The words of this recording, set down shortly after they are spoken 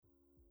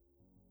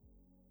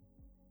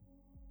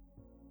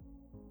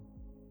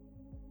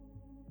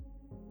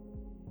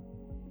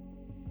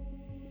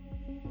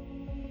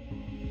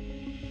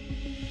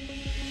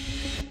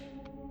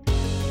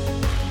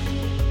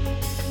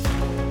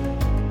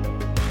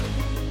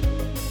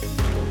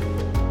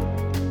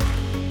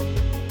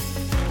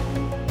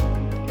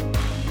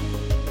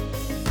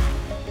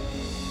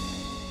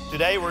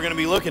Today we're going to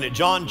be looking at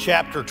John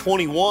chapter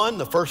 21,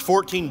 the first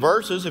 14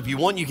 verses. If you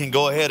want, you can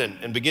go ahead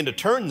and begin to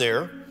turn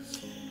there.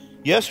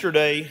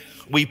 Yesterday,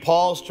 we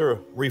paused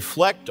to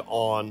reflect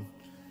on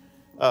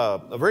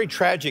a very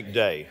tragic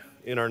day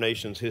in our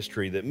nation's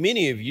history that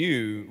many of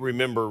you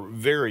remember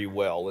very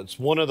well. It's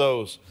one of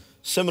those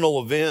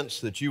seminal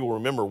events that you will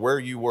remember where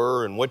you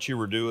were and what you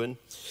were doing.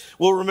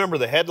 We'll remember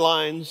the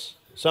headlines.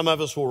 Some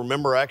of us will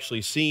remember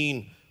actually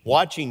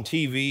watching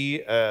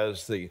TV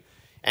as the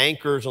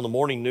anchors on the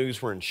morning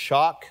news were in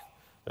shock,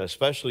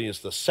 especially as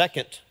the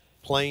second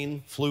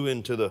plane flew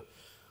into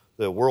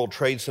the World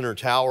Trade Center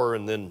tower,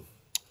 and then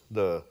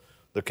the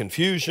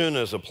confusion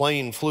as a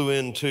plane flew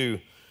into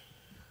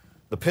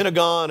the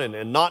Pentagon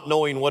and not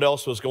knowing what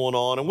else was going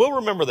on. And we'll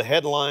remember the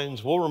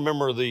headlines, we'll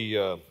remember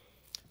the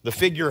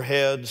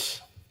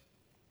figureheads,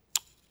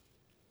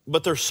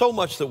 but there's so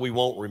much that we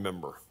won't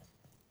remember.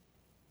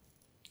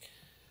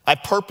 I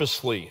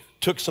purposely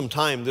took some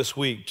time this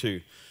week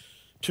to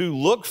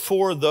look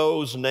for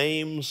those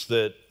names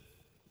that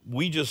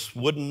we just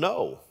wouldn't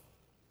know.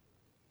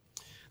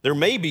 There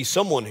may be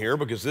someone here,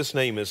 because this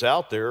name is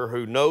out there,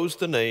 who knows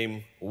the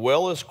name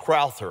Welles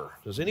Crowther.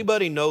 Does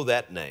anybody know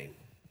that name?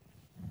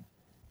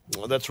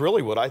 Well, that's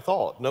really what I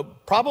thought. No,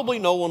 probably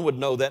no one would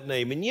know that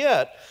name. And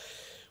yet,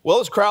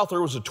 Welles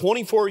Crowther was a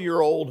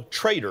 24-year-old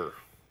trader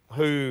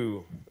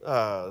who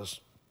was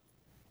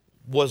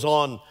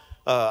on,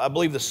 I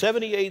believe, the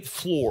 78th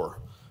floor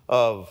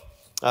of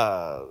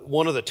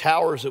one of the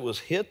towers that was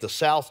hit, the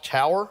South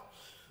Tower,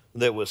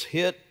 that was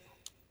hit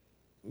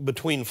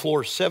between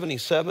floors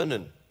 77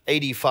 and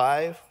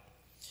 85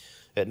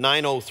 at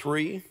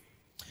 9:03.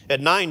 At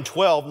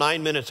 9:12,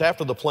 9 minutes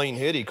after the plane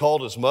hit, he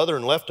called his mother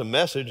and left a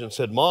message and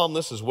said, "Mom,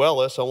 this is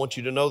Welles. I want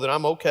you to know that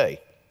I'm okay."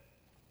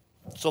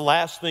 It's the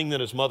last thing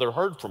that his mother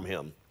heard from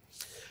him.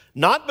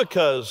 Not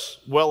because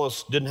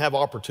Welles didn't have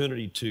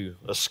opportunity to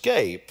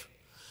escape,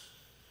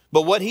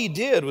 but what he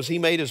did was he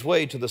made his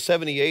way to the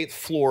 78th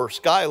floor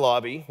sky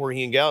lobby, where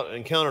he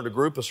encountered a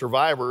group of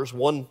survivors,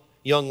 one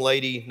young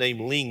lady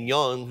named Ling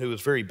Young, who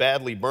was very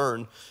badly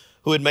burned,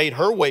 who had made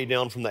her way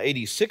down from the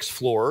 86th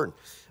floor, and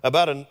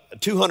about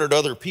 200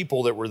 other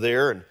people that were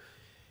there. And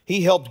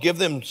he helped give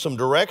them some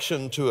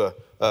direction to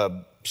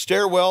a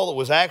stairwell that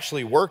was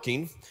actually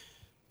working,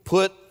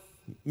 put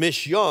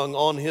Miss Young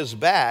on his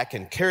back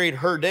and carried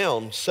her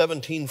down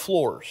 17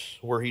 floors,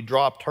 where he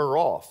dropped her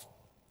off.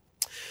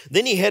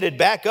 Then he headed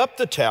back up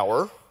the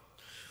tower,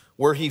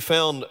 where he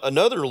found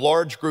another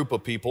large group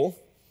of people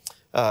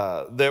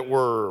that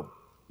were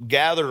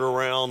gathered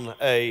around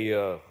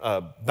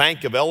a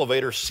bank of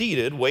elevators,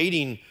 seated,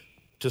 waiting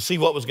to see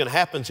what was going to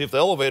happen, see if the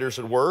elevators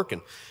would work.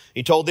 And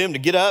he told them to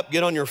get up,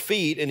 get on your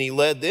feet, and he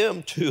led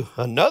them to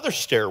another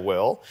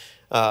stairwell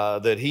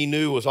that he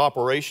knew was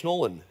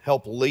operational and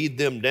helped lead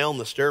them down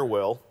the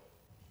stairwell.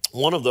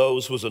 One of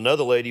those was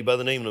another lady by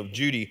the name of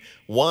Judy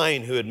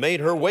Wine, who had made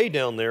her way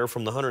down there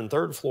from the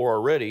 103rd floor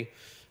already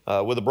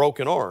with a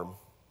broken arm.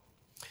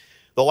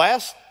 The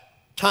last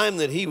time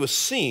that he was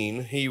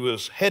seen, he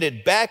was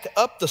headed back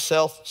up the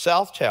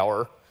South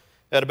Tower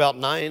at about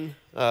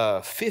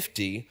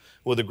 9:50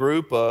 with a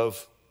group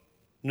of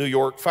New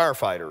York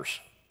firefighters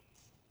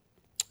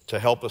to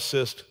help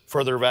assist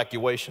further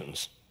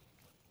evacuations.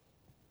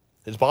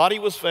 His body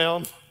was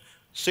found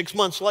 6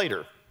 months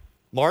later,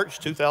 March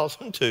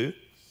 2002.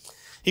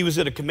 He was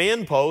at a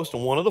command post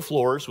on one of the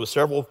floors with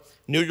several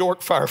New York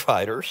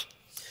firefighters.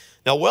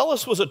 Now,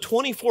 Welles was a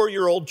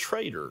 24-year-old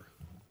trader.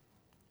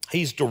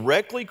 He's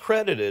directly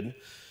credited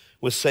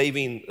with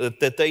saving,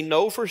 that they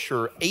know for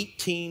sure,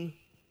 18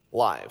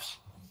 lives.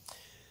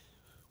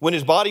 When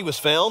his body was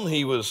found,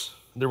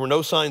 there were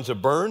no signs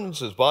of burns.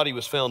 His body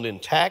was found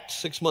intact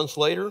 6 months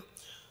later.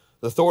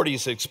 The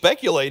authorities had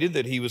speculated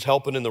that he was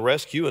helping in the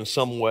rescue in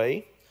some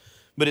way.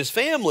 But his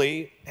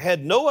family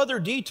had no other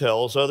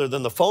details other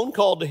than the phone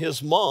call to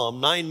his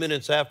mom 9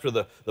 minutes after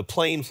the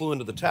plane flew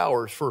into the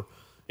towers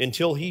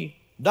until he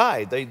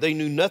died. They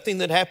knew nothing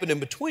that happened in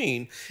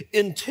between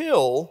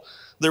until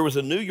there was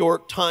a New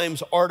York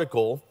Times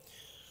article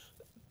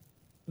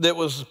that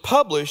was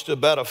published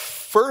about a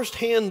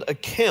firsthand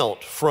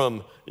account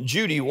from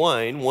Judy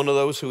Wine, one of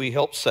those who he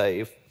helped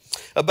save,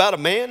 about a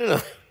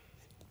man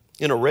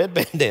in a red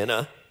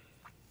bandana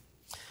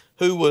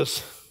who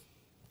was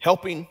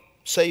helping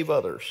save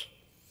others.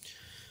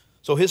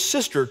 So his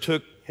sister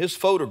took his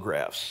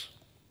photographs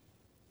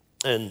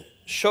and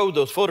showed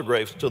those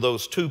photographs to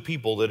those two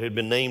people that had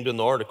been named in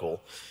the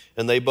article,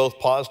 and they both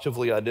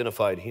positively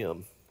identified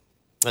him.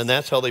 And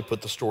that's how they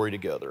put the story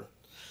together.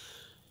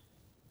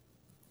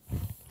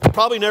 You'll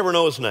probably never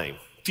know his name.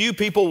 Few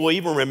people will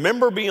even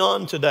remember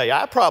beyond today.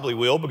 I probably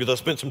will, because I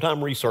spent some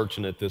time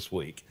researching it this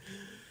week.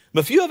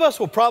 But few of us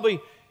will probably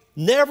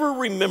never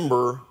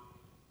remember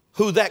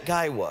who that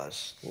guy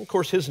was. Of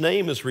course, his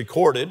name is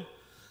recorded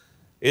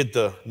at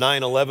the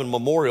 9/11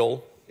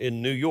 Memorial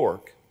in New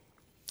York.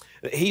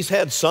 He's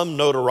had some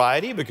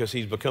notoriety because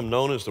he's become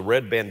known as the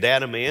Red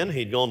Bandana Man.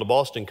 He'd gone to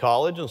Boston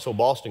College, and so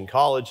Boston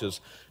College has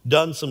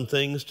done some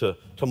things to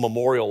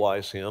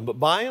memorialize him. But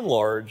by and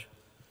large,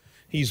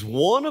 he's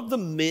one of the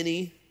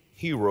many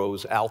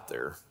heroes out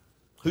there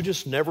who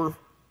just never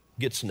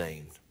gets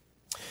named.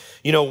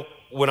 You know,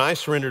 when I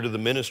surrendered to the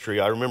ministry,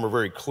 I remember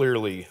very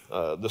clearly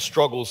the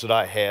struggles that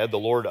I had.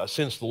 I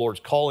sensed the Lord's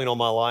calling on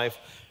my life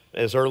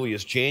as early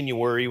as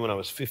January when I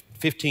was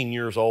 15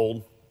 years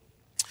old,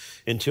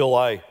 until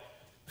the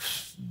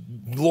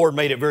Lord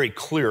made it very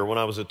clear when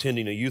I was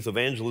attending a youth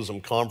evangelism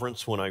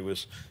conference when I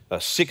was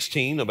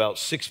 16, about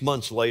 6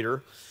 months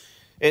later.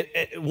 And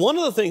one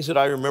of the things that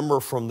I remember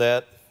from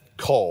that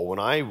call, when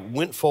I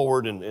went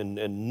forward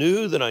and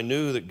knew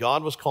that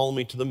God was calling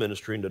me to the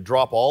ministry and to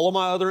drop all of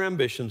my other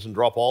ambitions and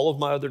drop all of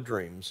my other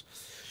dreams,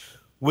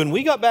 when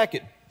we got back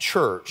at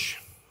church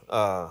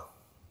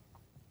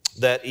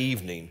that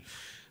evening,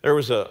 there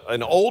was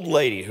an old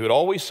lady who had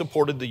always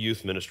supported the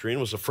youth ministry and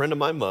was a friend of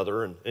my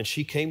mother, and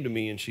she came to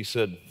me and she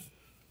said,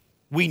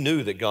 "We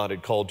knew that God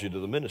had called you to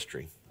the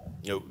ministry."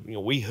 You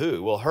know, we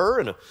who? Well, her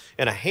and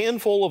a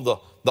handful of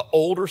the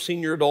older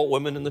senior adult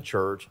women in the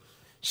church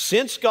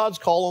sensed God's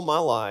call on my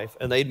life,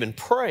 and they'd been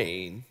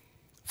praying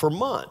for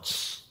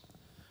months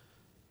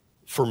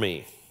for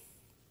me.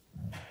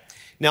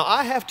 Now,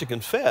 I have to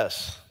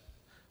confess,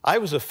 I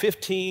was a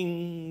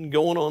 15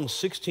 going on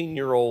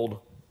 16-year-old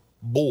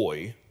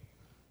boy,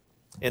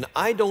 and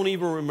I don't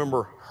even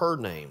remember her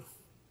name,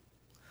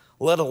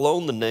 let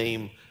alone the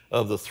name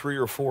of the 3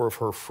 or 4 of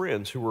her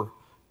friends who were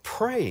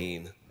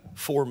praying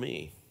for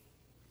me.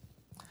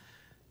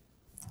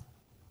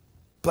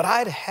 But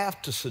I'd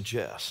have to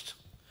suggest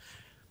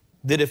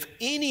that if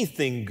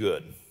anything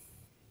good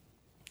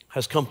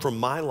has come from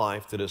my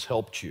life that has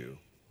helped you,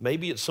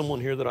 maybe it's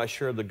someone here that I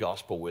shared the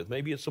gospel with,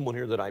 maybe it's someone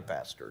here that I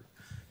pastored,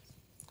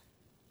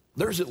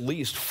 there's at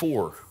least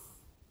 4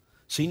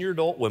 senior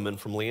adult women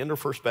from Leander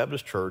First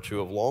Baptist Church who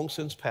have long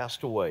since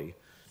passed away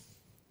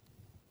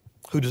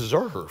who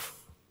deserve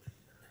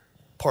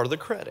part of the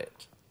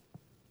credit.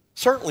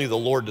 Certainly the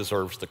Lord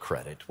deserves the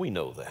credit. We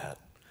know that.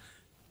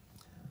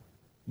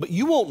 But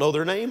you won't know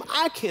their name.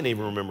 I can't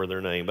even remember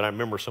their name, but I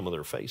remember some of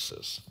their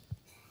faces.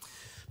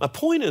 My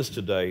point is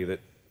today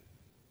that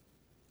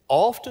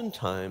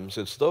oftentimes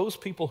it's those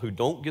people who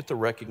don't get the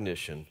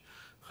recognition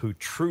who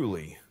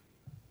truly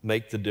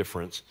make the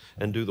difference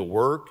and do the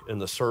work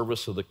and the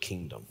service of the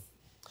kingdom.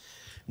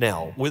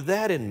 Now, with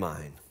that in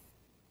mind,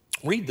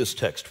 read this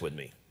text with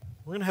me.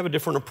 We're going to have a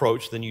different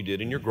approach than you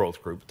did in your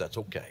growth group, but that's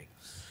okay.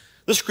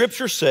 The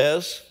scripture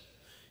says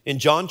in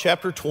John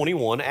chapter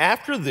 21,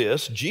 after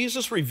this,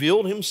 Jesus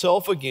revealed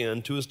himself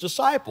again to his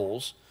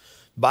disciples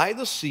by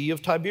the Sea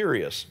of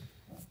Tiberias.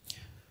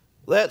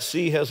 That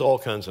sea has all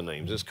kinds of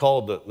names. It's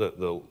called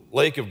the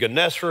Lake of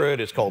Gennesaret.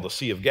 It's called the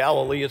Sea of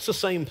Galilee. It's the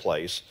same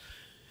place.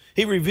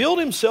 He revealed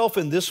himself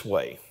in this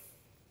way.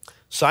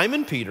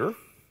 Simon Peter,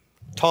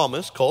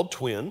 Thomas, called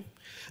twin,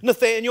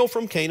 Nathanael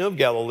from Cana of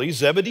Galilee,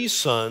 Zebedee's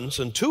sons,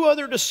 and 2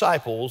 other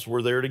disciples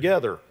were there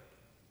together.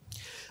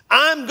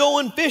 "I'm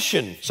going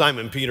fishing,"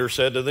 Simon Peter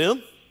said to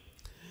them.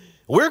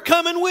 "We're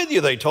coming with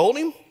you," they told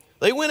him.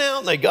 They went out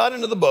and they got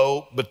into the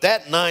boat, but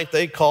that night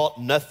they caught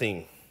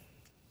nothing.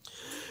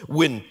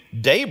 When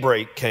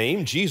daybreak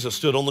came, Jesus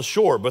stood on the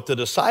shore, but the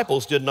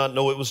disciples did not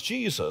know it was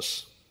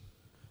Jesus.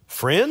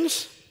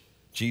 "Friends,"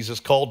 Jesus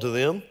called to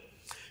them,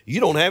 "you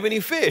don't have any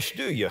fish,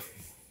 do you?"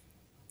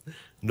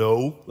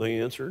 "No," they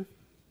answered.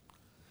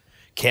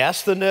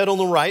 "Cast the net on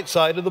the right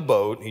side of the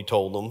boat," he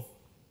told them,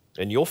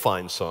 "and you'll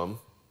find some."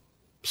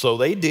 So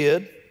they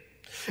did,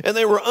 and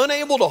they were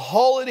unable to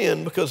haul it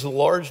in because of the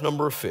large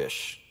number of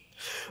fish.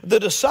 The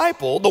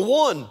disciple, the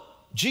one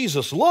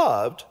Jesus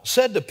loved,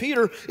 said to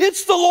Peter,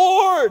 "It's the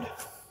Lord."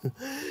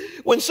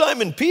 When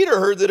Simon Peter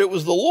heard that it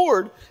was the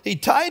Lord, he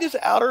tied his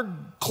outer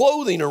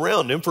clothing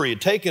around him, for he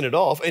had taken it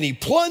off, and he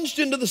plunged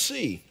into the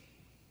sea.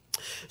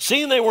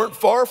 Seeing they weren't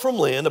far from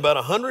land, about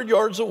 100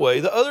 yards away,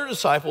 the other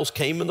disciples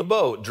came in the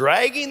boat,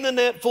 dragging the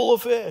net full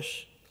of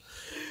fish.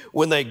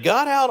 When they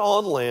got out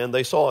on land,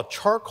 they saw a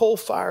charcoal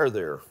fire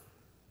there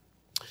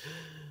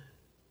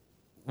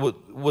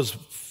with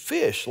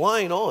fish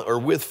lying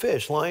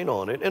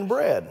on it and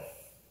bread.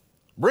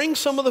 "Bring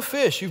some of the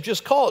fish you've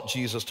just caught,"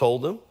 Jesus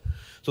told them.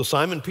 So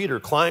Simon Peter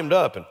climbed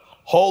up and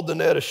hauled the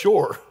net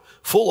ashore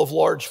full of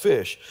large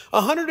fish,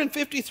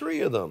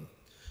 153 of them.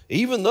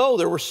 Even though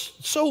there were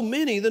so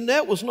many, the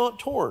net was not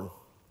torn.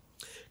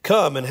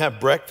 "Come and have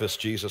breakfast,"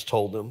 Jesus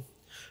told them.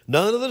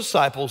 None of the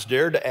disciples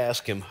dared to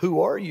ask him,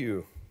 "Who are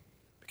you?"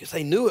 because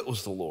they knew it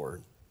was the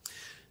Lord.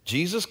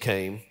 Jesus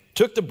came,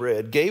 took the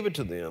bread, gave it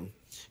to them.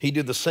 He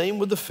did the same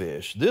with the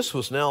fish. This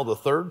was now the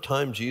 3rd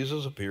time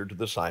Jesus appeared to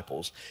the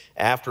disciples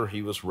after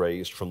he was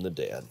raised from the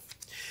dead.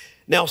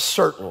 Now,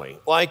 certainly,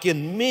 like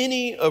in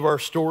many of our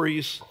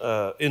stories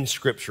in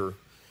Scripture,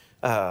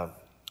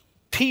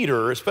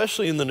 Peter,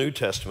 especially in the New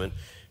Testament,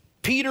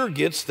 Peter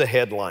gets the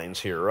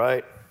headlines here,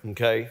 right?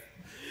 Okay.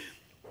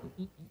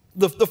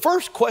 The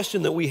first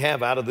question that we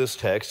have out of this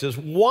text is,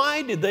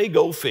 why did they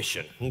go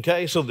fishing?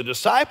 Okay, so the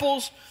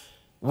disciples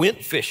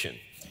went fishing,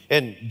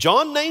 and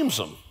John names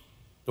them.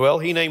 Well,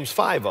 he names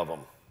 5 of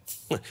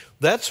them.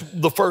 That's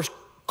the first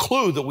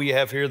clue that we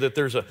have here that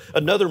there's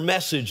another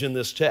message in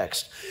this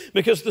text,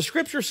 because the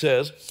scripture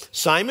says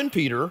Simon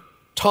Peter,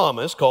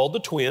 Thomas, called the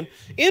twin.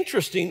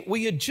 Interesting,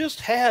 we had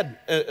just had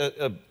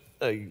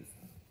a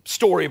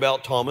story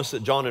about Thomas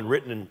that John had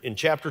written in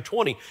chapter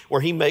 20,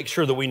 where he makes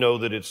sure that we know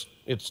that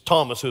it's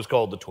Thomas who's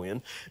called the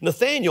twin.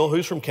 Nathanael,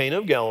 who's from Cana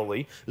of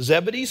Galilee.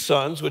 Zebedee's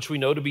sons, which we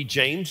know to be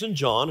James and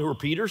John, who were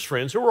Peter's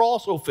friends, who were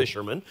also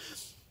fishermen.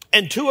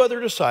 And 2 other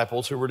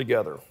disciples who were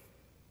together.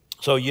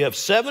 So you have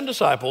 7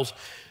 disciples,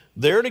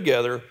 they're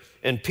together,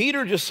 and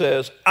Peter just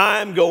says,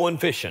 I'm going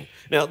fishing.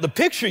 Now, the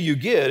picture you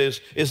get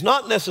is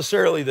not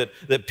necessarily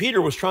that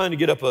Peter was trying to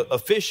get up a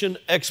fishing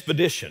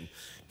expedition.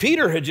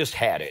 Peter had just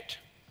had it.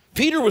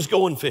 Peter was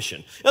going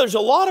fishing. Now, there's a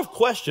lot of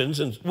questions,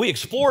 and we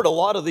explored a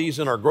lot of these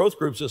in our growth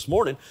groups this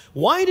morning.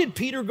 Why did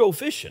Peter go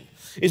fishing?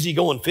 Is he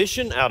going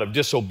fishing out of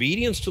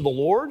disobedience to the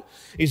Lord?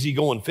 Is he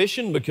going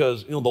fishing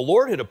because the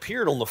Lord had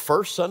appeared on the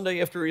first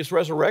Sunday after he was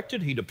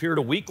resurrected? He'd appeared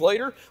a week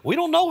later. We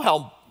don't know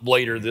how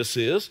later this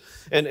is,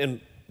 and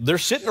they're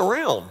sitting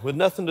around with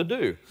nothing to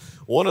do.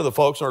 One of the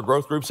folks in our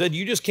growth group said,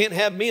 you just can't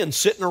have men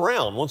sitting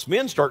around. Once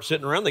men start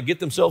sitting around, they get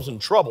themselves in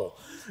trouble.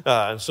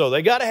 So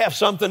they got to have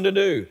something to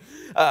do.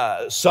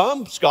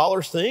 Some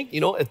scholars think,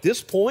 at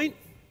this point,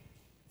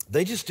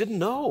 they just didn't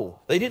know.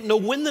 They didn't know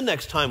when the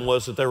next time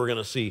was that they were going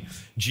to see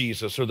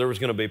Jesus, or there was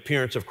going to be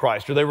appearance of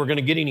Christ, or they were going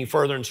to get any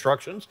further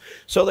instructions.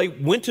 So they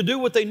went to do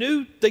what they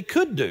knew they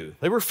could do.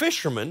 They were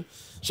fishermen,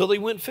 so they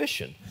went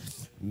fishing.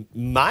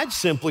 Might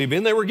simply have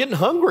been they were getting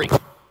hungry.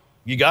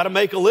 You got to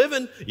make a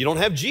living. You don't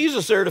have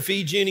Jesus there to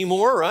feed you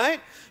anymore,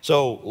 right?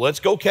 So let's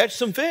go catch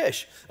some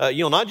fish.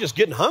 Not just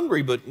getting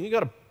hungry, but you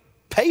got to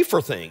pay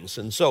for things.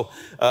 And so,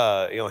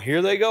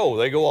 here they go.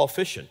 They go off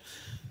fishing.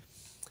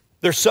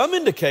 There's some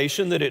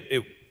indication that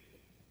it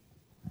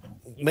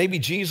maybe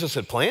Jesus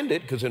had planned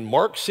it, because in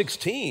Mark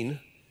 16,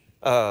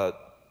 at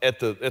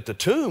the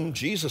tomb,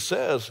 Jesus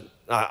says,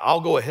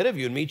 I'll go ahead of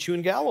you and meet you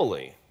in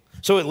Galilee.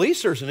 So at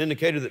least there's an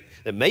indicator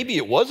that maybe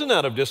it wasn't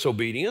out of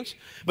disobedience.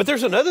 But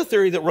there's another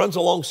theory that runs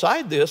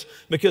alongside this,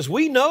 because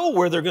we know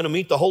where they're going to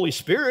meet the Holy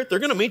Spirit. They're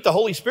going to meet the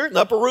Holy Spirit in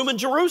the upper room in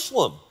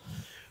Jerusalem.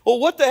 Well,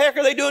 what the heck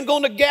are they doing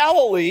going to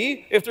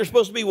Galilee if they're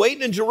supposed to be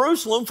waiting in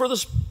Jerusalem for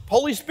the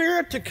Holy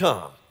Spirit to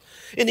come?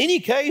 In any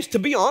case, to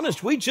be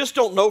honest, we just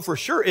don't know for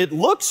sure. It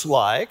looks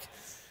like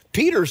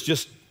Peter's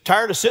just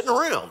tired of sitting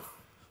around.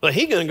 But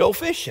he's going to go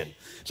fishing.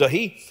 So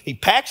he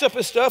packs up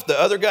his stuff. The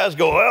other guys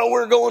go, well,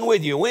 we're going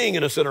with you. We ain't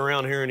going to sit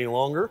around here any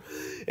longer.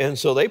 And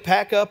so they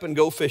pack up and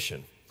go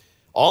fishing.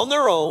 On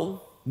their own,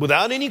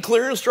 without any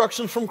clear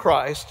instructions from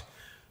Christ,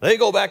 they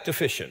go back to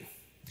fishing.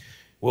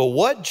 Well,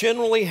 what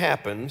generally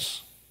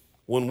happens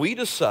when we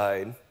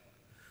decide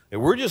that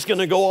we're just going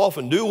to go off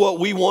and do what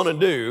we want to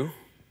do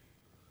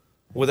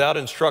without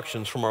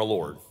instructions from our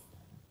Lord?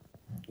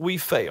 We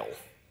fail.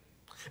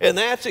 And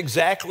that's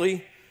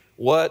exactly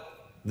what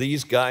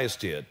these guys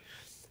did.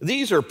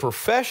 These are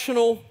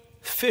professional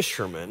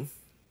fishermen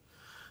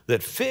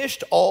that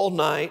fished all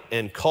night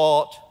and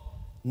caught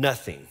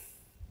nothing.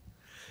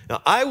 Now,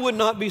 I would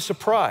not be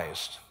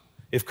surprised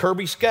if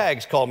Kirby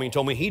Skaggs called me and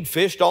told me he'd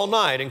fished all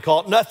night and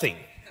caught nothing,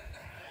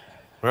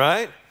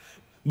 right?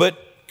 But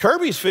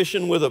Kirby's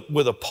fishing with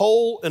a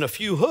pole and a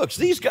few hooks.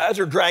 These guys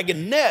are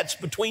dragging nets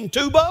between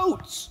 2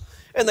 boats,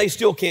 and they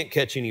still can't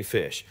catch any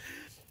fish.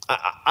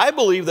 I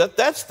believe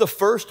that's the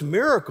first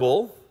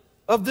miracle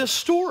of this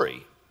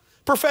story.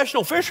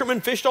 Professional fishermen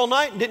fished all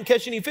night and didn't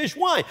catch any fish.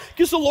 Why?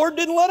 Because the Lord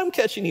didn't let them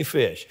catch any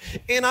fish.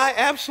 And I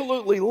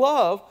absolutely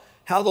love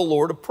how the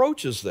Lord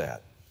approaches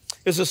that.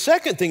 There's a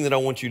second thing that I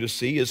want you to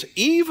see is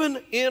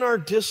even in our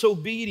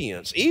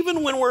disobedience,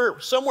 even when we're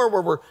somewhere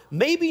where we're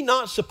maybe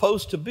not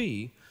supposed to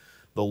be,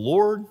 the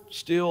Lord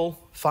still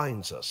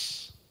finds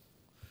us.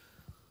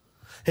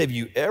 Have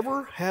you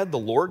ever had the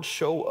Lord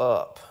show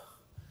up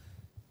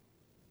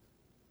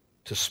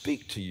to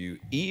speak to you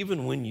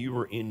even when you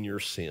were in your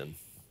sin?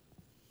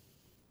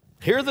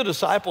 Here the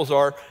disciples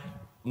are.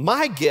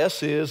 My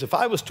guess is, if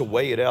I was to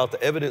weigh it out,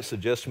 the evidence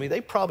suggests to me they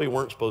probably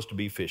weren't supposed to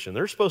be fishing.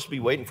 They're supposed to be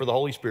waiting for the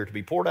Holy Spirit to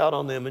be poured out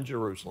on them in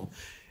Jerusalem,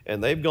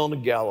 and they've gone to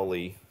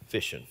Galilee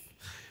fishing.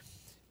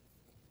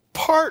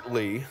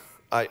 Partly,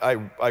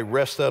 I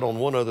rest that on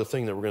one other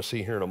thing that we're going to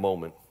see here in a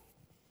moment.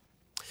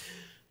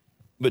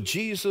 But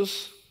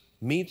Jesus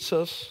meets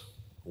us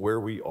where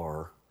we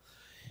are.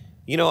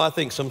 I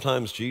think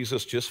sometimes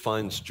Jesus just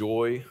finds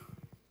joy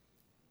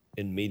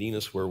in meeting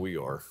us where we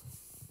are.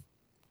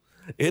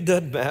 It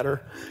doesn't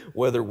matter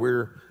whether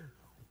we're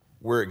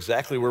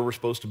exactly where we're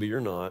supposed to be or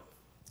not.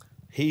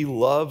 He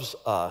loves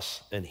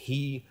us, and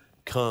he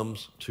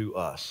comes to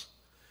us.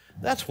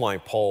 That's why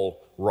Paul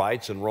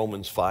writes in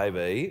Romans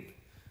 5:8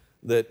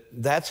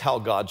 that's how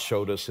God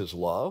showed us his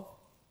love,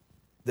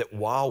 that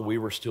while we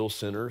were still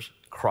sinners,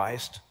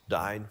 Christ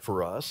died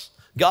for us.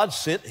 God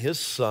sent his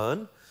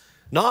son,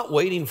 not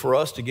waiting for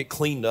us to get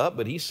cleaned up,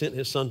 but he sent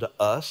his son to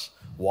us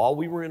while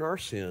we were in our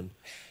sin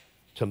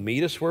to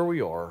meet us where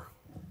we are,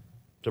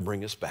 to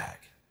bring us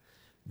back.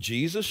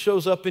 Jesus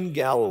shows up in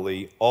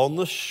Galilee on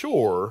the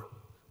shore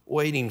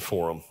waiting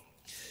for them.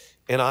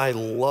 And I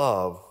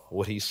love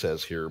what he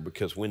says here,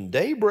 because when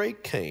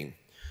daybreak came,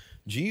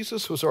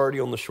 Jesus was already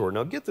on the shore.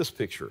 Now get this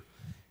picture.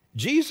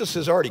 Jesus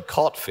has already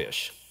caught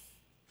fish.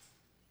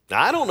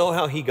 Now, I don't know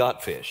how he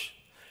got fish.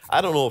 I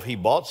don't know if he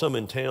bought some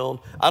in town.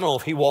 I don't know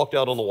if he walked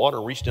out on the water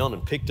and reached down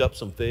and picked up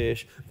some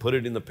fish, put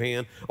it in the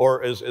pan.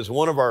 Or as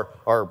one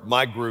of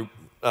my group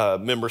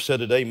members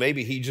said today,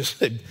 maybe he just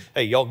said,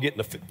 hey, y'all get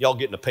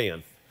in the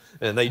pan.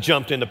 And they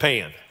jumped in the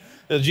pan.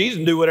 Now, Jesus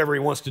can do whatever he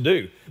wants to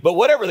do. But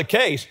whatever the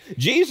case,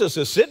 Jesus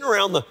is sitting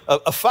around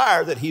a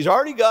fire that he's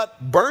already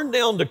got burned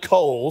down to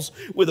coals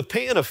with a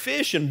pan of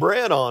fish and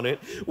bread on it,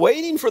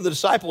 waiting for the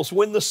disciples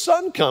when the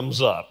sun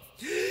comes up.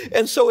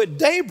 And so at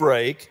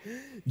daybreak,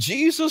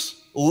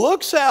 Jesus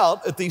looks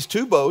out at these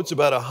two boats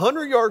about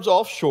 100 yards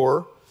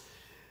offshore.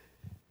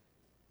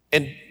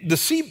 And the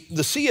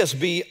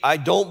CSB, I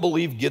don't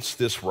believe, gets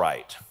this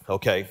right,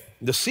 okay?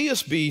 The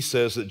CSB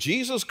says that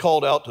Jesus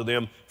called out to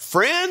them,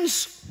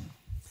 friends.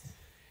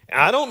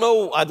 I don't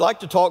know, I'd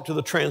like to talk to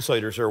the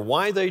translators there,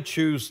 why they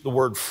choose the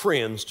word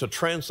friends to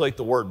translate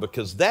the word,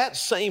 because that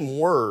same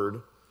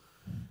word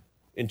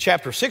in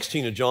chapter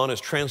 16 of John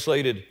is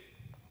translated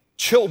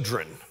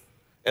children,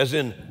 as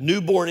in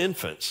newborn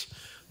infants.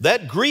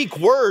 That Greek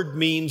word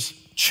means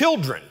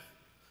children.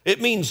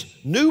 It means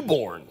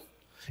newborn.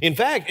 In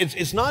fact,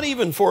 it's not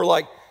even for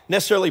like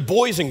necessarily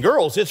boys and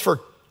girls, it's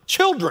for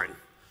children,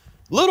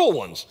 little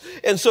ones.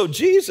 And so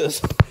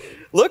Jesus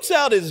looks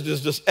out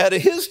at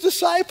his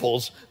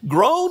disciples,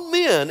 grown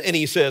men, and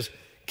he says,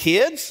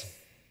 kids,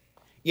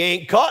 you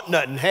ain't caught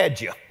nothing, had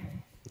you?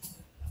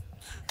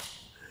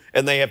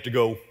 And they have to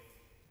go,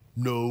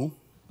 no.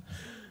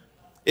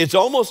 It's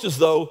almost as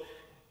though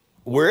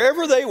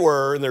wherever they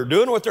were, and they're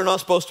doing what they're not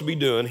supposed to be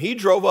doing, he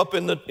drove up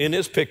in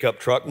his pickup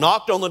truck,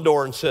 knocked on the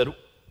door and said,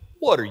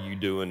 what are you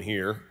doing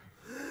here?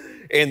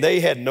 And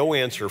they had no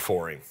answer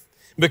for him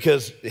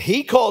because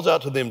he calls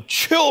out to them,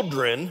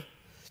 children,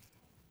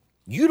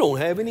 you don't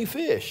have any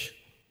fish,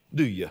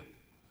 do you?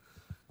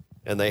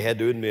 And they had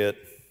to admit,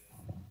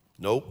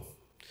 nope,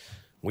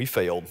 we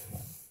failed.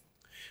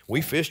 We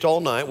fished all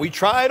night. We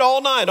tried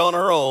all night on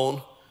our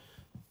own,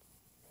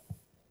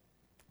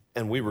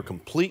 and we were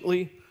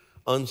completely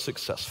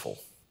unsuccessful.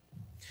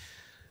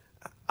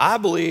 I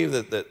believe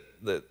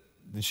that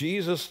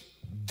Jesus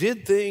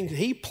did things,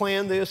 he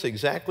planned this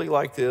exactly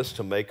like this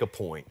to make a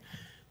point.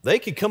 They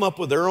could come up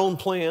with their own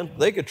plan.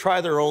 They could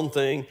try their own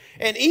thing.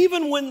 And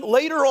even when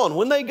later on,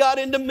 when they got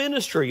into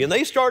ministry and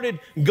they started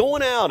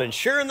going out and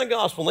sharing the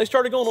gospel and they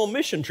started going on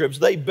mission trips,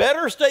 they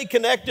better stay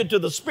connected to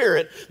the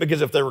Spirit,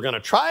 because if they were going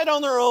to try it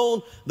on their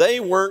own, they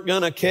weren't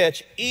going to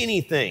catch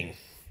anything.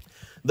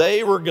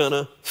 They were going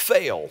to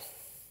fail.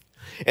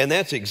 And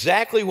that's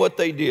exactly what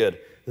they did.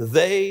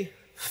 They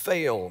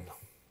failed.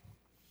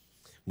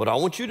 But I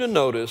want you to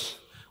notice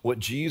what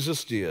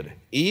Jesus did.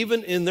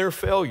 Even in their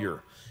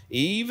failure,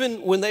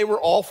 even when they were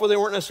off where they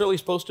weren't necessarily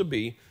supposed to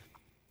be,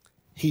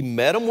 he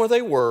met them where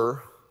they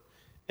were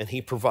and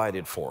he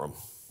provided for them.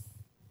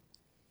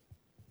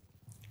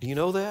 Do you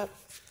know that?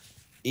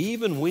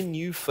 Even when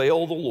you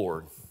fail the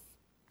Lord,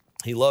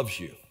 he loves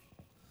you.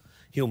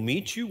 He'll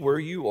meet you where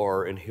you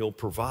are and he'll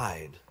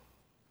provide.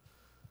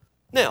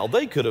 Now,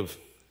 they could have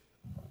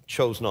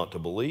chose not to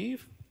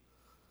believe,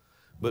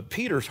 but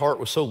Peter's heart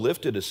was so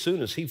lifted as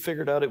soon as he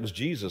figured out it was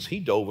Jesus, he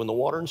dove in the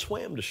water and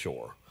swam to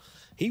shore.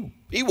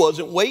 He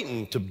wasn't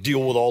waiting to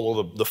deal with all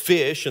of the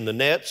fish and the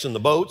nets and the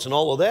boats and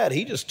all of that.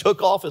 He just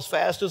took off as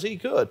fast as he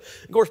could.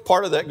 Of course,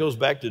 part of that goes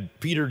back to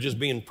Peter just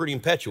being pretty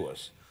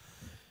impetuous.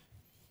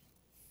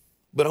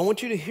 But I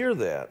want you to hear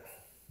that.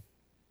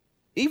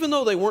 Even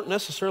though they weren't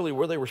necessarily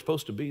where they were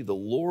supposed to be, the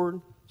Lord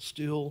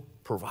still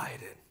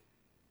provided.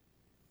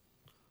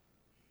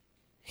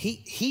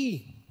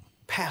 He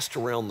passed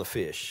around the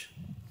fish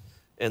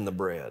and the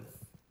bread.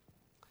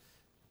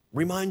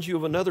 Reminds you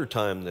of another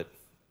time that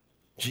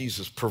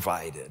Jesus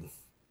provided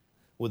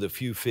with a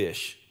few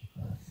fish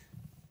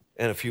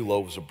and a few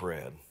loaves of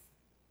bread.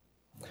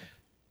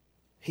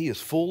 He is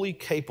fully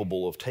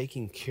capable of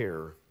taking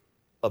care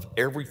of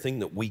everything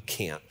that we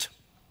can't.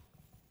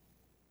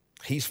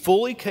 He's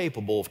fully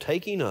capable of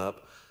taking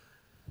up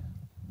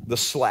the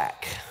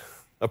slack,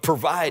 of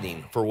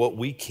providing for what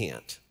we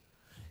can't.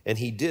 And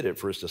he did it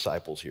for his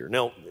disciples here.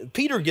 Now,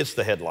 Peter gets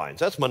the headlines.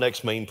 That's my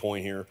next main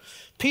point here.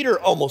 Peter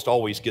almost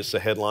always gets the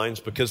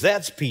headlines because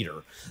that's Peter.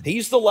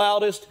 He's the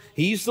loudest.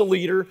 He's the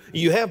leader.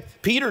 You have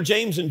Peter,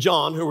 James, and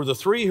John, who were the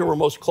three who were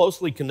most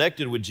closely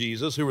connected with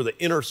Jesus, who were the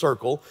inner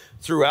circle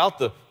throughout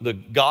the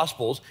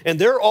Gospels. And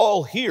they're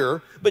all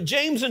here, but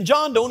James and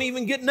John don't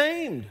even get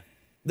named.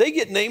 They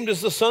get named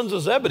as the sons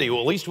of Zebedee.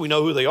 Well, at least we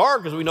know who they are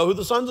because we know who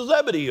the sons of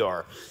Zebedee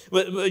are.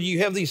 But you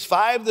have these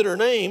five that are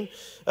named,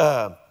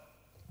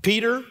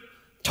 Peter,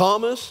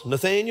 Thomas,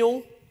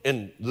 Nathaniel,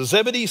 and the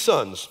Zebedee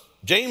sons,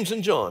 James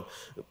and John.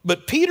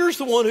 But Peter's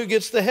the one who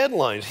gets the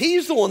headlines.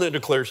 He's the one that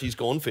declares he's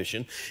going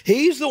fishing.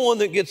 He's the one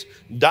that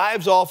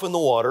dives off in the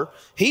water.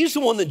 He's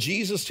the one that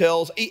Jesus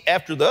tells,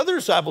 after the other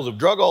disciples have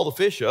drug all the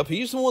fish up,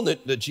 he's the one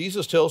that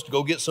Jesus tells to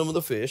go get some of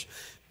the fish.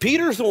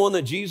 Peter's the one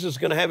that Jesus is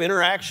going to have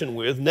interaction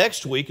with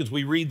next week as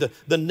we read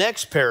the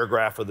next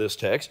paragraph of this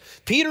text.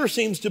 Peter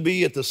seems to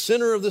be at the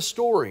center of the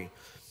story.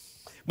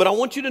 But I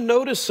want you to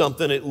notice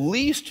something at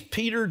least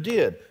Peter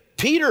did.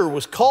 Peter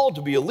was called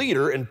to be a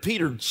leader, and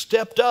Peter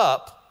stepped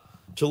up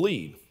to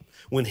lead.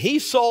 When he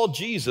saw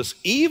Jesus,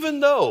 even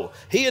though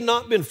he had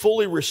not been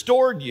fully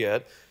restored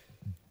yet,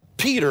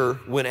 Peter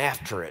went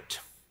after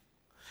it.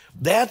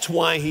 That's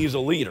why he's a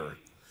leader.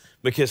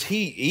 Because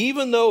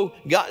even though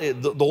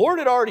the Lord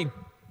had already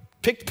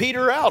picked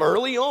Peter out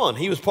early on.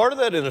 He was part of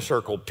that inner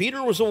circle.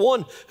 Peter was the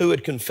one who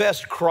had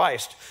confessed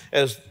Christ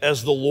as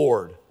the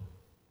Lord.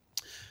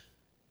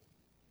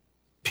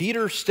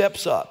 Peter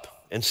steps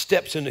up and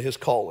steps into his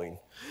calling.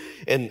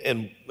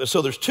 And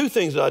so there's two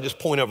things that I just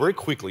point out very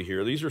quickly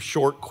here. These are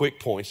short, quick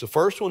points. The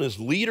first one is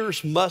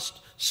leaders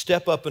must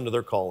step up into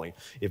their calling.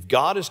 If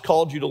God has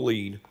called you to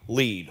lead,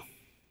 lead.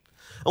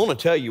 I want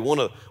to tell you, one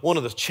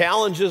of the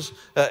challenges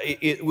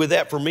with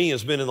that for me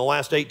has been in the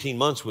last 18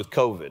 months with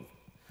COVID.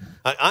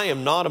 I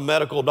am not a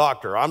medical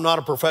doctor. I'm not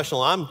a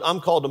professional.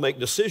 I'm called to make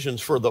decisions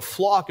for the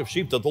flock of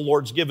sheep that the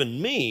Lord's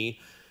given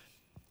me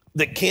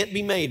that can't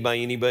be made by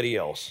anybody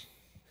else.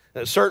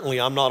 Certainly,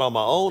 I'm not on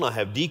my own. I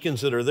have deacons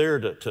that are there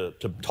to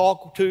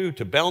talk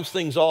to bounce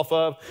things off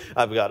of.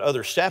 I've got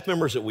other staff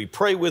members that we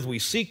pray with. We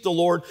seek the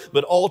Lord,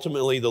 but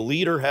ultimately the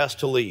leader has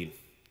to lead.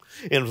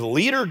 And if the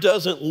leader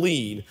doesn't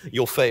lead,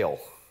 you'll fail.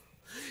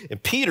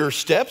 And Peter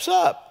steps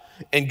up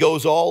and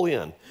goes all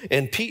in.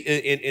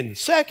 And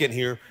second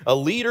here, a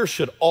leader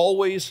should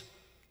always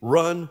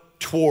run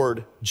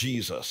toward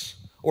Jesus.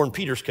 Or in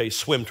Peter's case,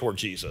 swim toward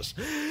Jesus.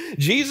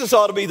 Jesus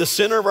ought to be the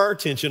center of our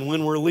attention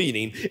when we're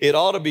leading. It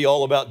ought to be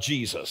all about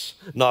Jesus,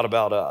 not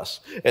about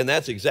us. And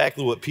that's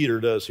exactly what Peter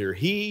does here.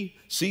 He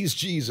sees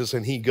Jesus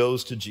and he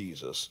goes to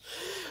Jesus.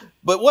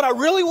 But what I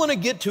really want to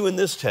get to in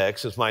this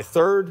text is my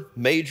third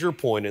major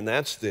point, and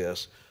that's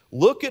this.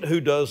 Look at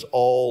who does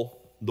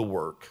all the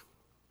work.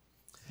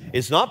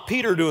 It's not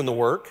Peter doing the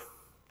work.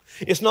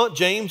 It's not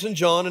James and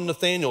John and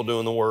Nathaniel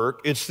doing the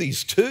work. It's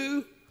these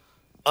two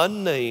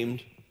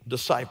unnamed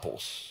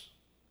disciples.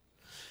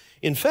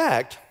 In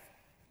fact,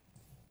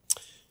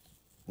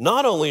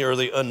 not only are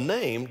they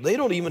unnamed, they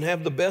don't even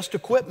have the best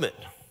equipment.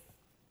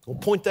 We'll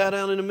point that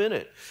out in a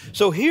minute.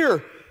 So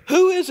here,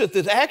 who is it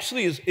that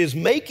actually is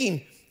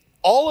making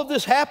all of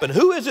this happen?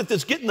 Who is it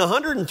that's getting the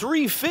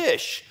 103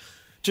 fish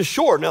to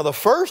shore? Now, the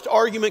first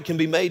argument can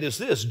be made is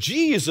this: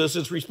 Jesus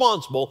is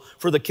responsible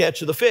for the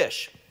catch of the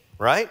fish,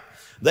 right?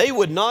 They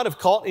would not have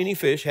caught any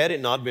fish had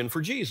it not been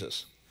for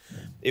Jesus.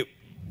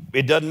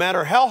 It doesn't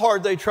matter how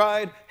hard they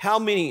tried,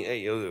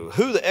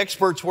 who the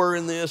experts were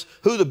in this,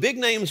 who the big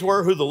names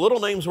were, who the little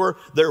names were.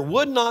 There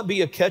would not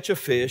be a catch of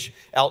fish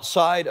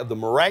outside of the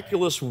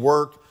miraculous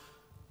work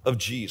of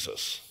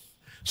Jesus.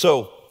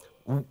 So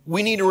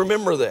we need to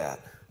remember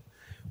that.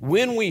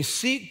 When we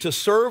seek to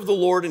serve the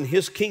Lord in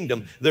His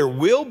kingdom, there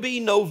will be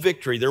no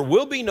victory, there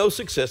will be no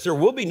success, there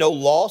will be no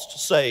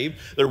lost saved,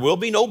 there will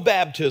be no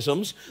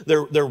baptisms,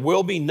 there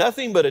will be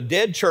nothing but a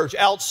dead church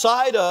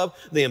outside of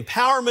the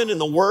empowerment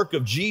and the work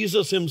of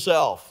Jesus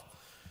Himself.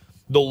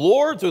 The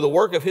Lord, through the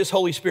work of His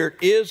Holy Spirit,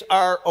 is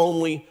our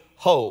only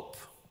hope.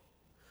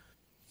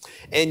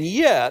 And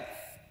yet,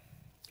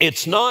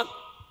 it's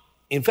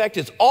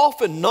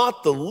often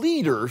not the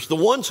leaders, the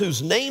ones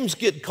whose names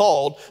get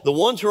called, the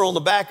ones who are on the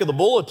back of the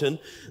bulletin,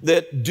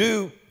 that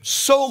do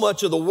so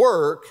much of the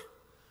work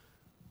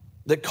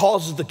that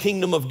causes the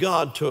kingdom of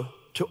God to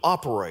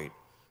operate.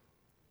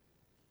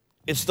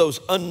 It's those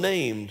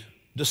unnamed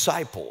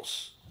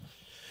disciples.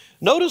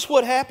 Notice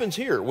what happens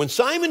here. When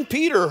Simon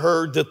Peter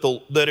heard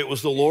that it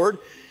was the Lord,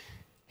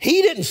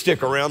 he didn't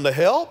stick around to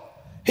help.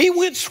 He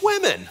went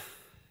swimming.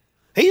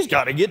 He's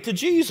got to get to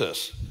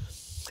Jesus.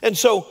 And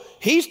so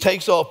he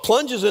takes off,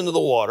 plunges into the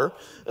water.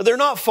 They're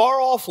not far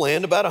off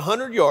land, about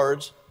 100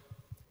 yards.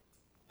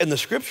 And the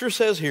scripture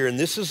says here, and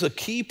this is a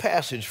key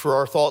passage for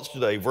our thoughts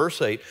today,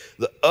 verse 8,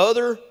 the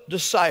other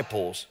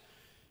disciples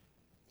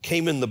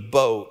came in the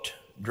boat,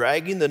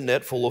 dragging the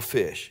net full of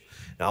fish.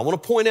 Now, I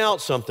want to point out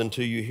something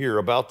to you here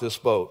about this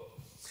boat.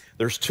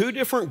 There's two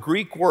different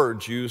Greek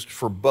words used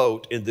for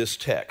boat in this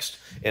text,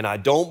 and I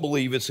don't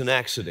believe it's an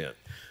accident.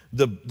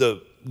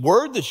 The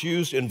word that's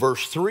used in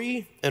verse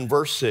 3 and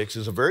verse 6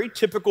 is a very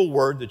typical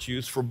word that's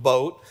used for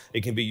boat.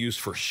 It can be used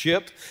for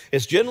ship.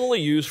 It's generally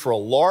used for a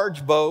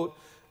large boat,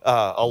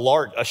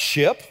 a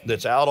ship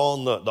that's out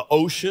on the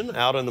ocean,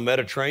 out in the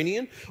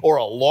Mediterranean, or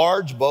a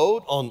large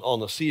boat on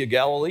the Sea of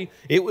Galilee.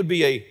 It would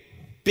be a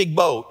big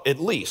boat, at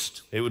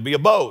least. It would be a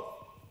boat.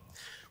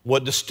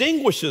 What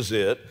distinguishes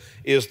it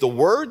is the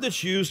word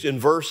that's used in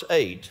verse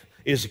 8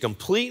 is a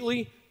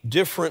completely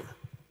different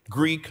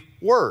Greek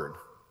word.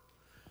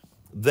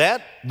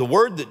 The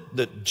word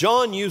that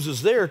John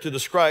uses there to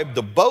describe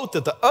the boat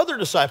that the other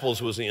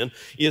disciples was in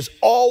is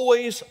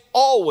always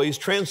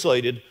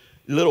translated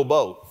little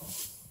boat.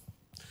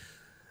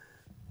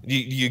 Do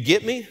you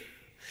get me?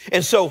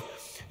 And so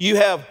you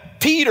have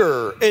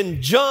Peter and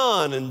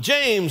John and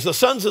James, the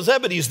sons of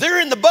Zebedee,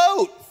 they're in the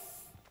boat.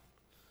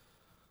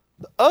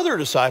 The other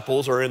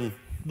disciples are in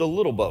the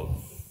little boat.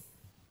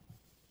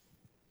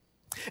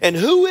 And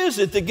who is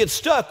it that gets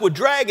stuck with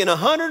dragging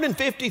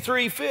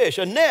 153 fish,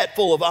 a net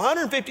full of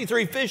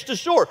 153 fish to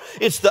shore?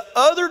 It's the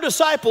other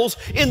disciples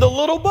in the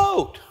little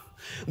boat.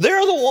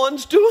 They're the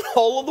ones doing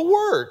all of the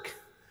work.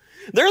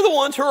 They're the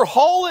ones who are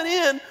hauling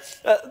in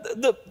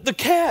the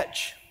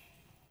catch.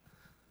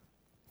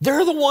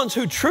 They're the ones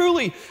who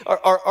truly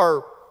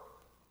are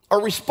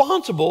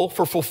responsible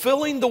for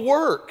fulfilling the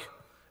work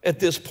at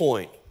this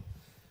point.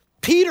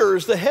 Peter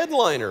is the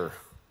headliner.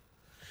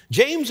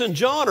 James and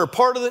John are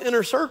part of the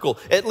inner circle.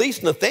 At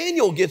least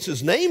Nathaniel gets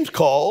his names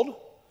called,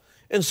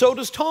 and so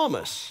does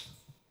Thomas.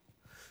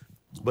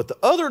 But the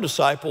other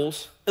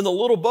disciples in the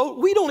little boat,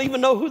 we don't even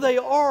know who they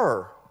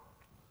are.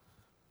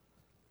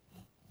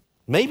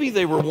 Maybe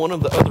they were one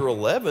of the other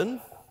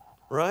 11,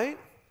 right?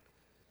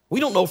 We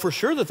don't know for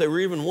sure that they were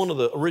even one of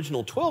the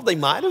original 12. They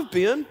might have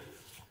been,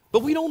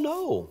 but we don't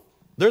know.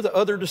 They're the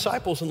other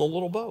disciples in the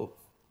little boat.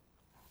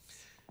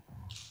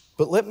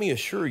 But let me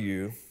assure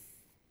you,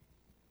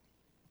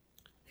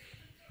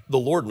 the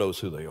Lord knows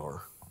who they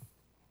are.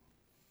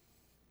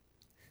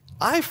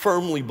 I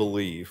firmly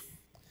believe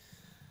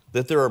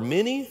that there are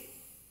many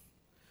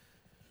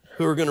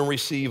who are going to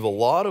receive a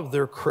lot of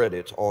their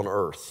credit on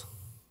earth.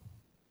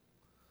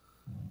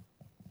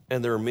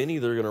 And there are many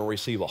that are going to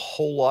receive a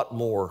whole lot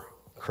more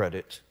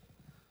credit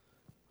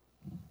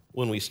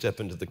when we step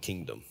into the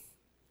kingdom.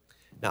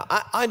 Now,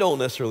 I don't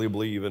necessarily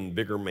believe in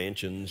bigger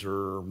mansions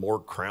or more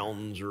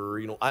crowns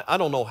or, I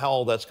don't know how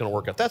all that's going to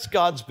work out. That's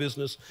God's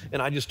business,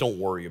 and I just don't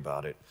worry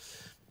about it.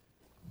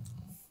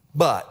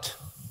 But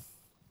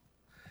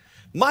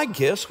my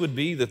guess would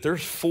be that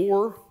there's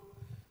 4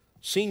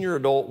 senior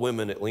adult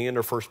women at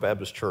Leander First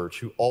Baptist Church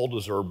who all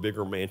deserve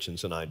bigger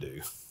mansions than I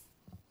do.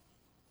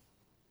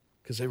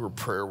 Because they were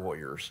prayer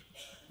warriors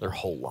their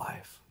whole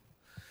life.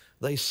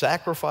 They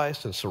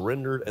sacrificed and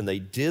surrendered, and they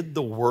did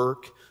the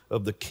work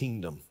of the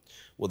kingdom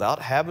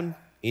without having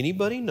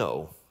anybody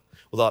know,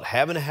 without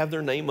having to have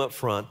their name up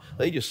front.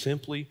 They just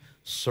simply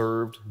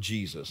served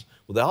Jesus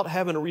without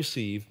having to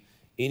receive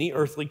any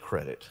earthly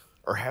credit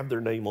or have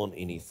their name on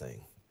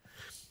anything.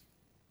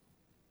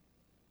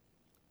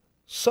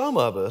 Some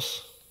of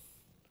us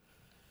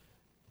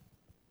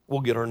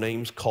will get our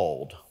names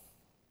called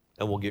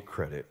and we'll get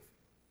credit.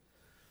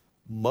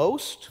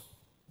 Most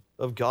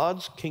of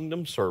God's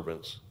kingdom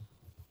servants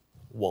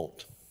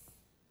won't.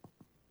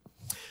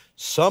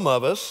 Some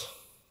of us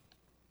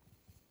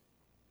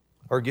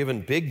are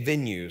given big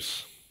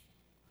venues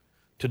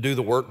to do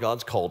the work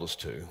God's called us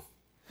to,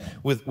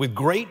 with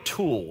great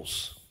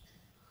tools.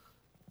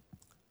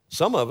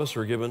 Some of us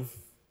are given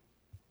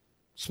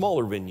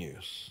smaller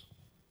venues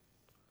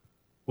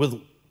with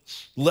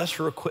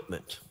lesser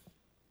equipment.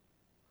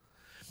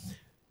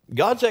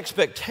 God's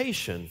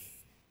expectation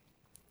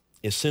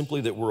is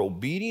simply that we're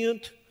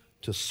obedient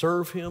to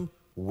serve Him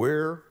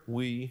where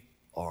we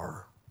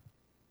are.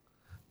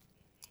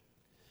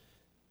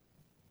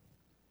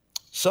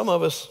 Some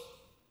of us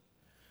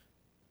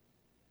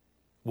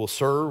will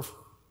serve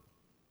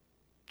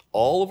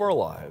all of our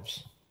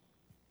lives,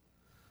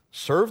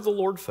 serve the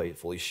Lord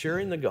faithfully,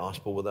 sharing the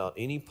gospel without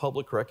any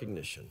public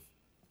recognition.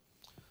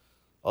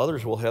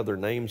 Others will have their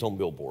names on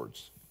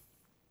billboards.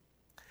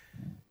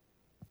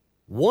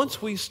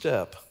 Once we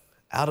step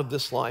out of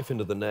this life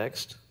into the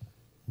next,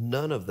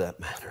 none of that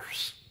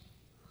matters.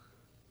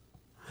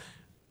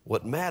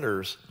 What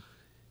matters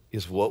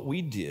is what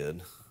we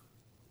did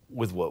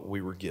with what we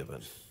were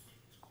given.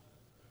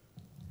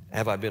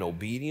 Have I been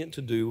obedient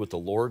to do what the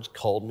Lord's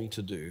called me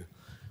to do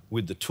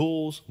with the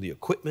tools, the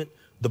equipment,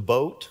 the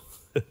boat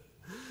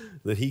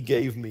that He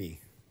gave me?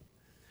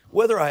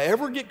 Whether I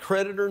ever get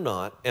credit or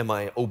not, am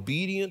I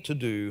obedient to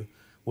do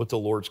what the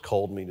Lord's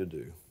called me to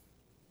do?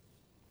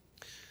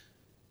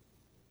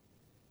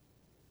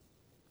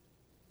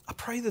 I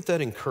pray that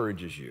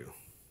encourages you.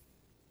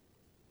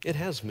 It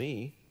has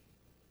me.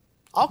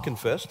 I'll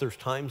confess there's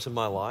times in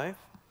my life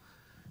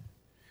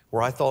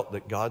where I thought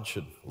that God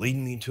should lead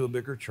me to a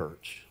bigger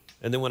church.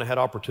 And then when I had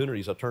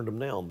opportunities, I turned them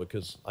down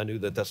because I knew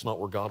that that's not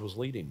where God was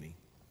leading me.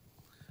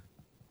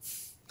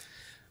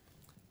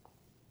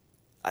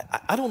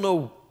 I don't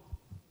know.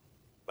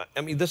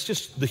 I mean, that's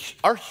just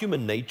our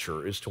human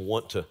nature is to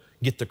want to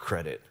get the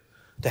credit,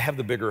 to have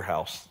the bigger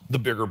house, the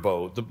bigger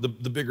boat,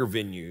 the bigger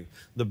venue,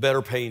 the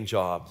better paying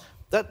job.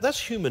 That's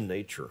human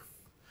nature.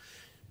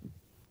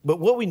 But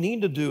what we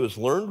need to do is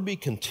learn to be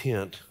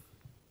content,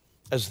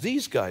 as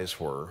these guys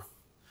were,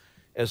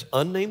 as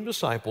unnamed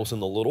disciples in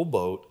the little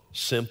boat,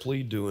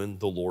 simply doing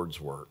the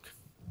Lord's work.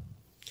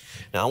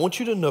 Now, I want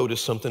you to notice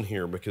something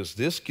here, because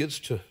this gets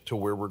to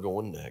where we're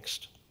going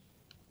next.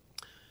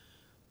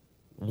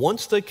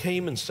 Once they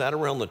came and sat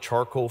around the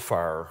charcoal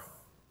fire,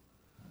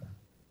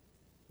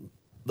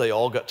 they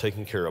all got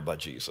taken care of by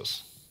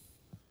Jesus.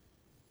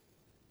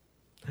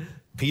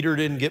 Peter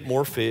didn't get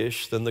more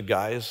fish than the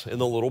guys in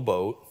the little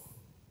boat.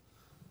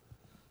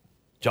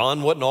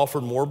 John wasn't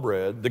offered more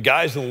bread. The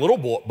guys in the little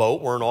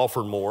boat weren't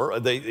offered more.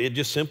 It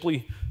just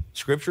simply,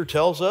 Scripture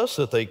tells us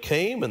that they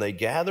came and they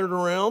gathered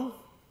around.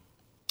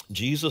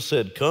 Jesus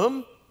said,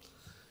 "Come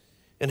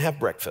and have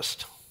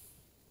breakfast."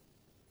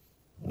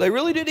 They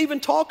really didn't even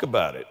talk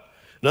about it.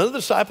 None of the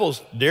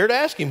disciples dared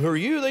ask him, "Who are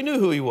you?" They knew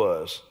who he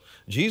was.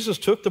 Jesus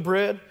took the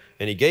bread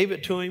and he gave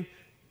it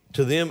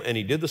to them, and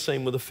he did the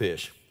same with the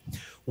fish.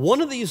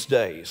 One of these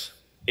days,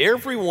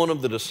 every one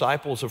of the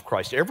disciples of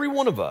Christ, every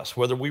one of us,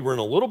 whether we were in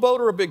a little boat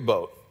or a big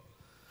boat,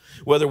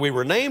 whether we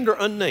were named or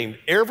unnamed,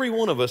 every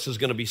one of us is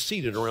going to be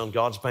seated around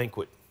God's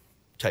banquet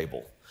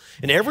table.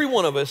 And every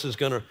one of us is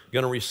going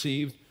to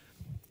receive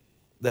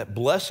that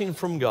blessing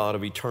from God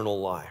of eternal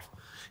life.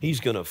 He's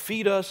going to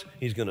feed us.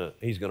 He's going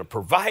to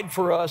provide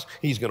for us.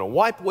 He's going to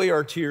wipe away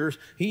our tears.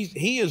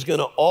 He is going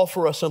to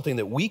offer us something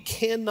that we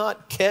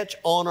cannot catch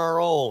on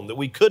our own, that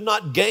we could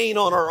not gain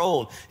on our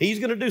own. He's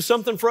going to do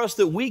something for us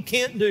that we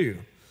can't do.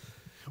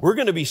 We're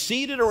going to be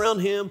seated around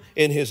him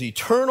in his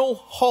eternal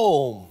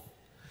home,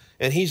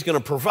 and he's going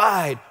to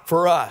provide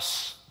for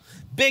us.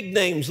 Big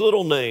names,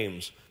 little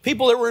names.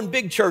 People that were in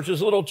big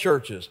churches, little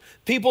churches.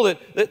 People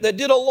that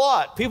did a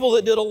lot, people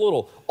that did a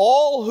little.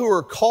 All who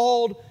are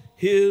called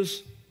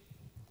his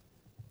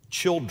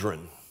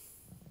children.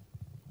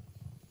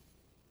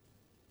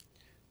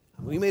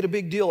 We made a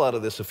big deal out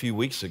of this a few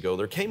weeks ago.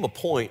 There came a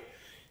point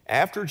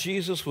after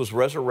Jesus was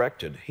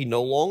resurrected, he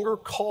no longer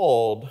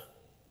called,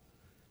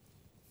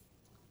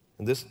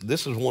 and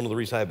this is one of the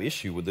reasons I have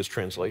issue with this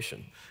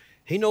translation.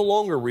 He no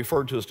longer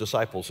referred to his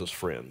disciples as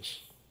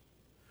friends.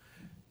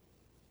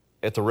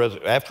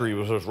 After he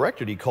was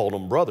resurrected, he called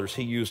them brothers.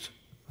 He used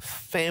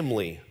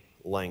family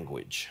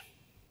language.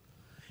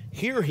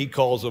 Here he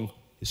calls them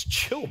his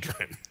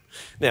children.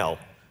 Now,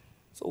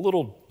 it's a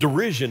little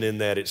derision in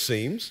that, it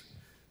seems.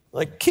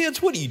 Like,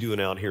 kids, what are you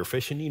doing out here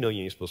fishing? You know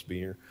you ain't supposed to be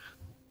here.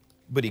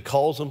 But he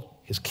calls them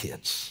his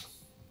kids.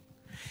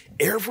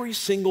 Every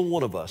single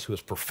one of us who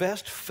has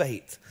professed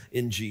faith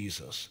in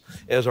Jesus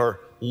as our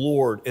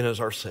Lord and as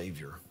our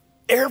Savior,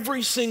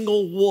 every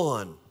single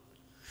one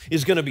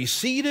is going to be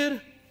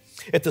seated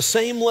at the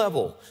same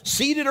level,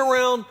 seated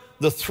around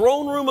the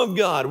throne room of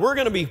God. We're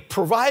going to be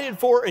provided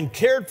for and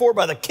cared for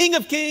by the King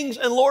of Kings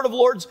and Lord of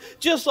Lords,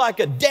 just like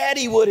a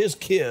daddy would his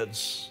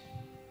kids.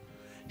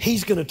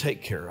 He's going to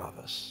take care of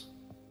us.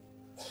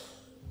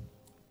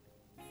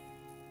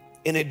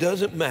 And it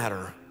doesn't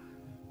matter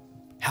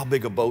how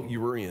big a boat you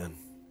were in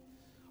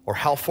or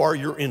how far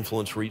your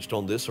influence reached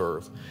on this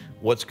earth.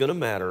 What's going to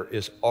matter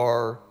is,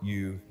 are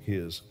you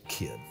his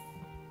kid?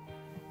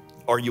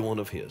 Are you one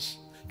of his?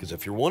 Because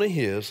if you're one of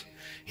his,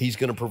 he's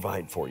going to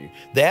provide for you.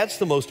 That's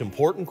the most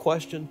important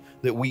question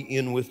that we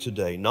end with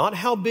today. Not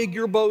how big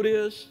your boat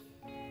is,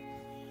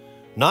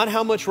 not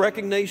how much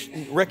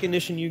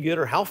recognition you get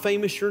or how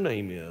famous your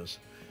name is.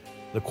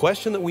 The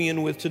question that we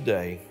end with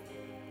today,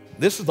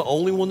 this is the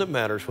only one that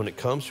matters when it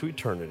comes to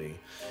eternity,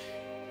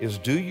 is,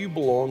 do you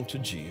belong to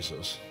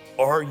Jesus?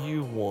 Are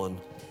you one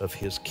of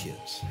his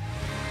kids?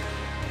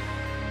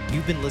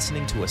 You've been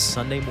listening to a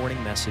Sunday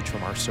morning message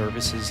from our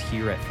services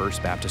here at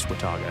First Baptist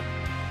Watauga.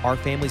 Our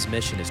family's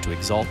mission is to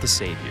exalt the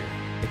Savior,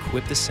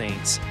 equip the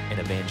saints, and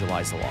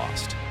evangelize the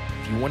lost.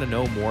 If you want to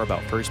know more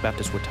about First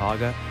Baptist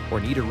Watauga or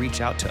need to reach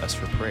out to us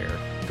for prayer,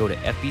 go to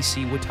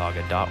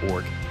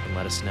fbcwatauga.org and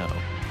let us know.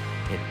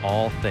 In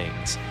all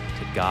things,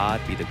 to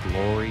God be the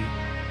glory,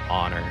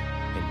 honor,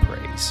 and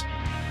praise.